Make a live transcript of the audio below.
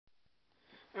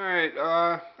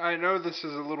Alright, I know this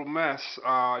is a little mess.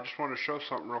 I just want to show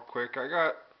something real quick. I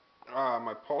got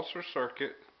my pulsar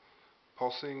circuit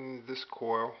pulsing this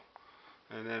coil,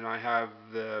 and then I have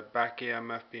the back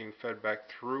EMF being fed back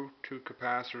through two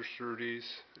capacitors through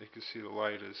these. You can see the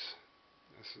light is,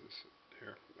 this is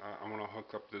here. I'm going to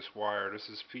hook up this wire. This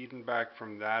is feeding back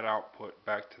from that output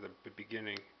back to the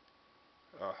beginning.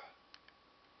 Hold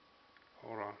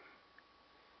on.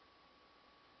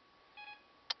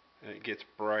 And it gets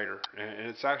brighter, and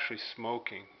it's actually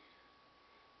smoking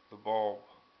the bulb.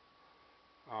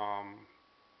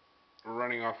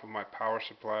 Running off of my power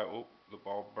supply. Oh, the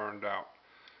bulb burned out.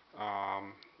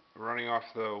 Running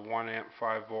off the 1 amp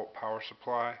 5 volt power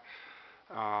supply.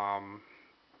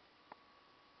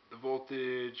 The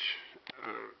voltage.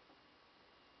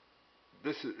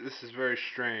 This is very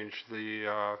strange.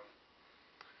 The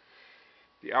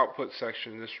output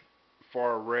section, this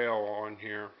far rail on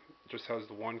here, just has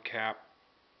the one cap,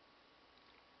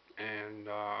 and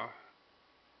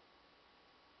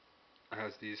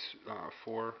has these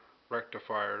 4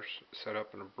 rectifiers set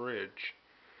up in a bridge,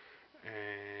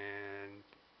 and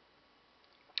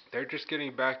they're just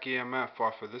getting back EMF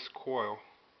off of this coil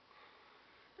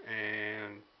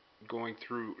and going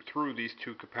through these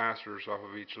 2 capacitors off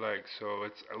of each leg. So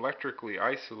it's electrically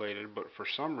isolated, but for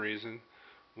some reason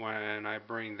when I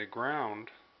bring the ground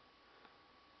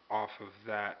off of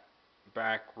that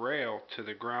back rail to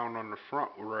the ground on the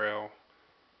front rail,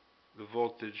 the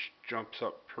voltage jumps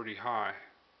up pretty high.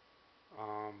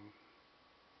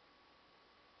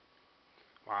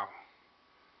 Wow.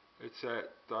 It's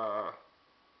at,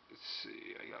 let's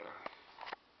see, I gotta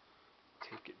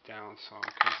take it down some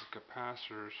because the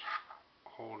capacitor's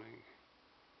holding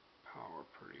power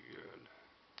pretty good.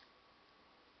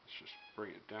 Let's just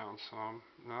bring it down some.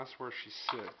 Now that's where she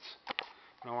sits.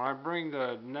 Now when I bring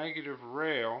the negative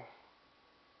rail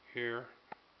here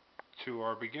to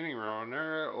our beginning rail, and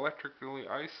they're electrically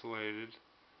isolated,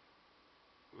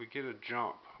 we get a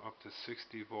jump up to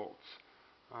 60 volts.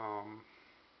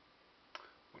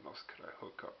 What else could I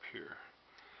hook up here?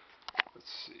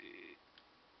 Let's see.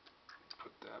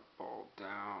 Put that bulb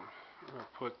down. I'm going to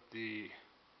put the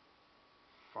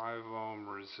 5 ohm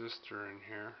resistor in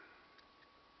here.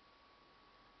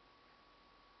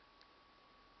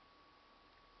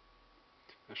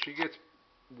 Now she gets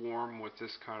warm with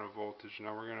this kind of voltage.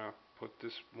 Now we're going to put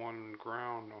this one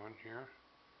ground on here.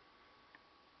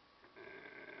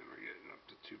 And we're getting up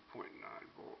to 2.9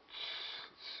 volts.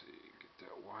 Let's see, get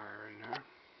that wire in there.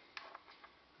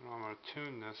 And I'm going to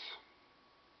tune this.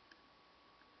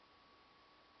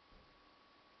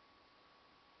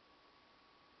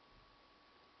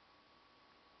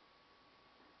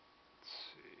 Let's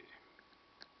see.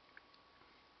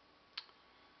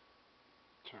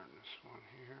 Turn this one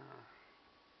here.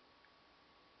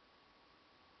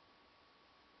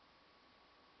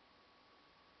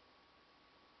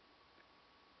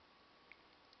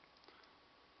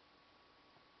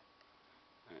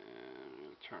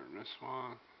 And turn this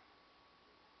one.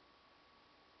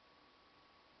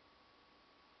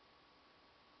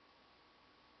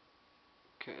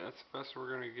 Okay, that's the best we're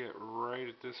going to get right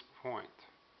at this point.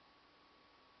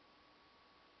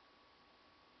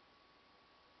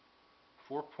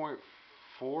 4.4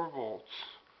 volts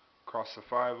across the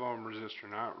 5 ohm resistor.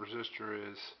 Now that resistor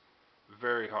is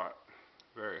very hot,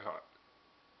 very hot.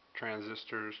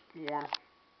 Transistors warm.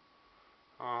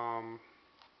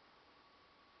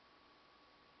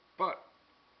 But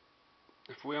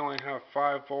if we only have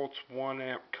 5 volts, 1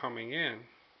 amp coming in,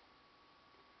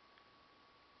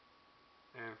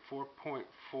 and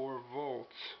 4.4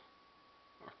 volts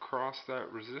across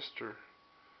that resistor,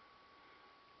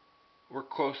 we're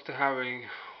close to having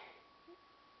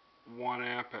 1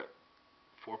 amp at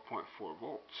 4.4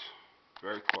 volts.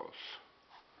 Very close.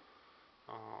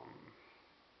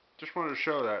 Just wanted to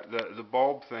show that. The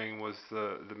bulb thing was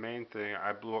the main thing.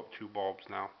 I blew up 2 bulbs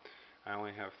now. I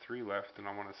only have 3 left, and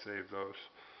I want to save those.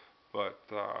 But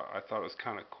I thought it was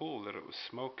kind of cool that it was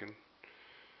smoking.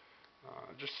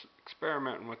 Just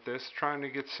experimenting with this, trying to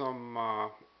get some,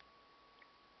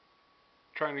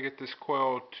 trying to get this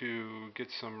coil to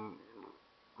get some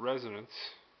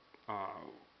resonance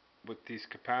with these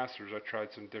capacitors. I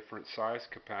tried some different size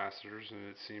capacitors, and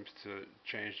it seems to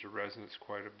change the resonance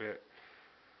quite a bit.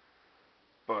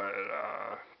 But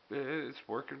it's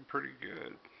working pretty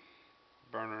good.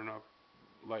 Burning up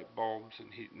light bulbs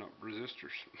and heating up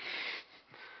resistors.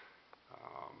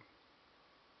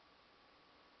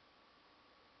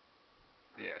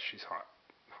 Yeah, she's hot.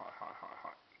 Hot, hot, hot,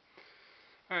 hot.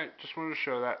 Alright, just wanted to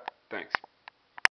show that. Thanks.